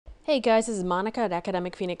Hey guys, this is Monica at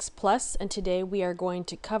Academic Phoenix Plus, and today we are going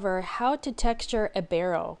to cover how to texture a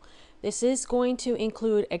barrel. This is going to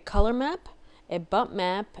include a color map, a bump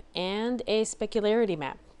map, and a specularity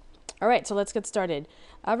map. Alright, so let's get started.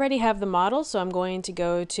 I already have the model, so I'm going to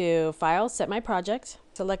go to File, Set My Project,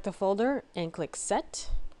 select the folder, and click Set.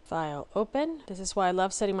 File open. This is why I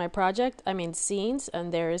love setting my project. I'm in scenes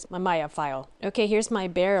and there's my Maya file. Okay, here's my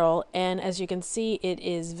barrel, and as you can see it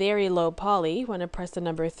is very low poly. When I press the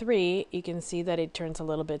number 3 you can see that it turns a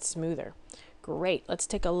little bit smoother. Great, let's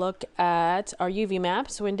take a look at our UV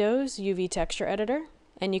maps, Windows, UV texture editor,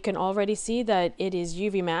 and you can already see that it is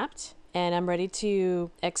UV mapped and I'm ready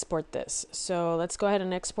to export this. So let's go ahead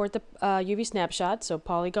and export the UV snapshot. So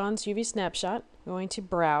polygons, UV snapshot. I'm going to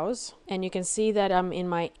browse, and you can see that I'm in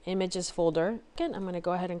my images folder. Again, I'm going to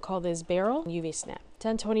go ahead and call this barrel UV snap.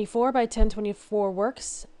 1024 by 1024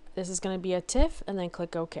 works. This is going to be a TIFF, and then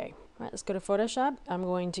click OK. All right, let's go to Photoshop. I'm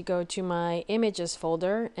going to go to my images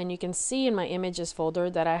folder, and you can see in my images folder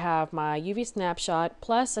that I have my UV snapshot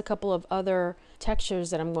plus a couple of other textures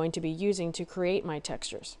that I'm going to be using to create my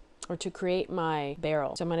textures, or to create my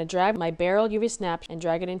barrel. So I'm going to drag my barrel UV snap and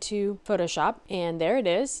drag it into Photoshop, and there it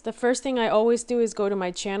is. The first thing I always do is go to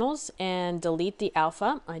my channels and delete the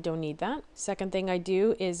alpha. I don't need that. Second thing I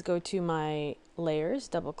do is go to my layers,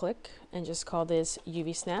 double click, and just call this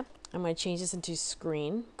UV snap. I'm going to change this into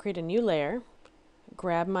screen, create a new layer,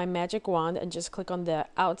 grab my magic wand and just click on the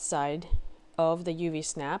outside of the UV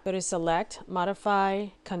snap. Go to select, modify,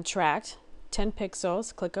 contract, 10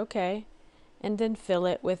 pixels, click OK, and then fill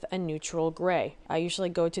it with a neutral gray. I usually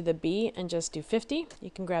go to the B and just do 50.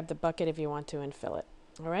 You can grab the bucket if you want to and fill it.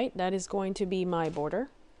 All right, that is going to be my border.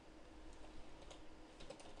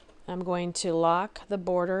 I'm going to lock the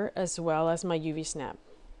border as well as my UV snap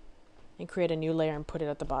and create a new layer and put it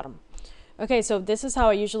at the bottom. Okay, so this is how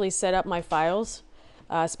I usually set up my files,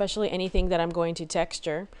 especially anything that I'm going to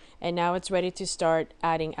texture. And now it's ready to start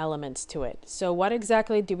adding elements to it. So what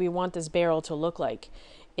exactly do we want this barrel to look like?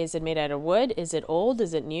 Is it made out of wood? Is it old?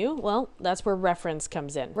 Is it new? Well, that's where reference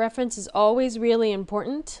comes in. Reference is always really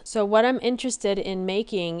important. So what I'm interested in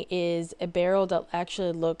making is a barrel that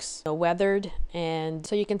actually looks weathered. And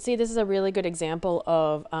so you can see this is a really good example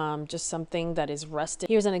of just something that is rusted.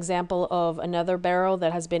 Here's an example of another barrel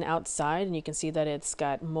that has been outside, and you can see that it's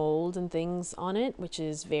got mold and things on it, which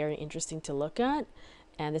is very interesting to look at.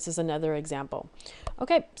 And this is another example.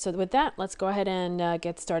 Okay, so with that, let's go ahead and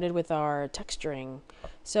get started with our texturing.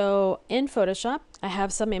 So in Photoshop, I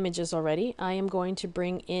have some images already. I am going to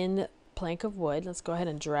bring in plank of wood. Let's go ahead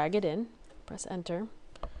and drag it in, press enter,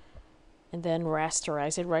 and then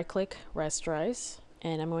rasterize it, right click, rasterize.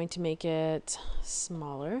 And I'm going to make it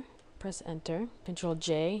smaller. Press enter. Control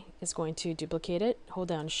J is going to duplicate it. Hold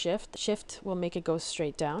down shift. Shift will make it go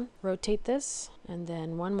straight down. Rotate this, and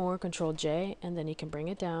then one more, Control J, and then you can bring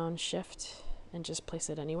it down, shift, and just place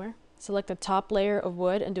it anywhere. Select the top layer of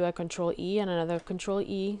wood and do a Control E and another Control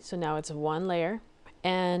E. So now it's one layer.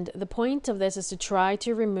 And the point of this is to try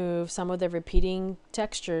to remove some of the repeating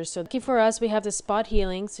textures. So lucky for us, we have the spot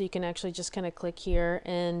healing, so you can actually just kind of click here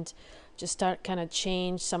and just start kind of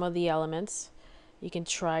change some of the elements. You can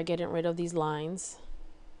try getting rid of these lines.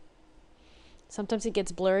 Sometimes it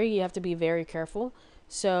gets blurry. You have to be very careful.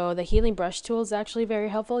 So the healing brush tool is actually very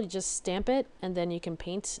helpful. You just stamp it and then you can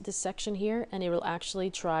paint this section here and it will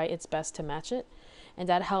actually try its best to match it. And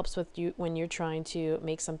that helps with you when you're trying to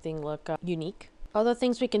make something look unique. Other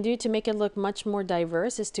things we can do to make it look much more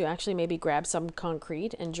diverse is to actually maybe grab some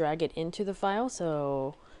concrete and drag it into the file.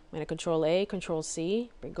 So I'm going to Control A, Control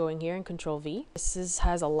C, go in here and Control V. This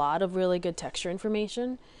has a lot of really good texture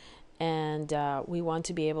information, and we want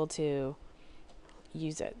to be able to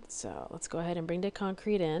use it. So let's go ahead and bring the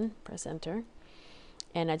concrete in, press enter.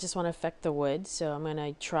 And I just want to affect the wood, so I'm going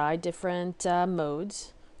to try different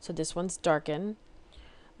modes. So this one's darken.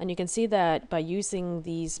 And you can see that by using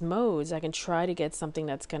these modes, I can try to get something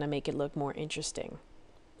that's going to make it look more interesting.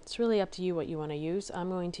 It's really up to you what you want to use. I'm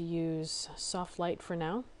going to use soft light for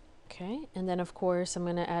now. Okay, and then of course I'm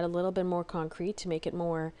going to add a little bit more concrete to make it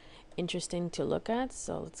more interesting to look at.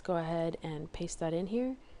 So let's go ahead and paste that in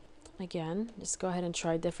here. Again, just go ahead and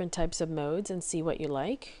try different types of modes and see what you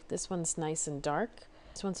like. This one's nice and dark.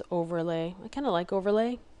 This one's overlay. I kind of like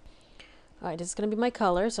overlay. Alright, this is going to be my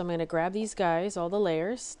color. So I'm going to grab these guys, all the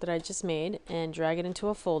layers that I just made, and drag it into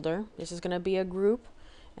a folder. This is going to be a group,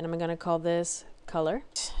 and I'm going to call this color.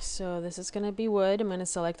 So this is going to be wood. I'm going to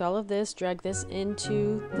select all of this, drag this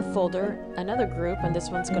into the folder, another group, and this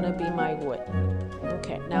one's going to be my wood.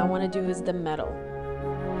 Okay, now I want to do is the metal.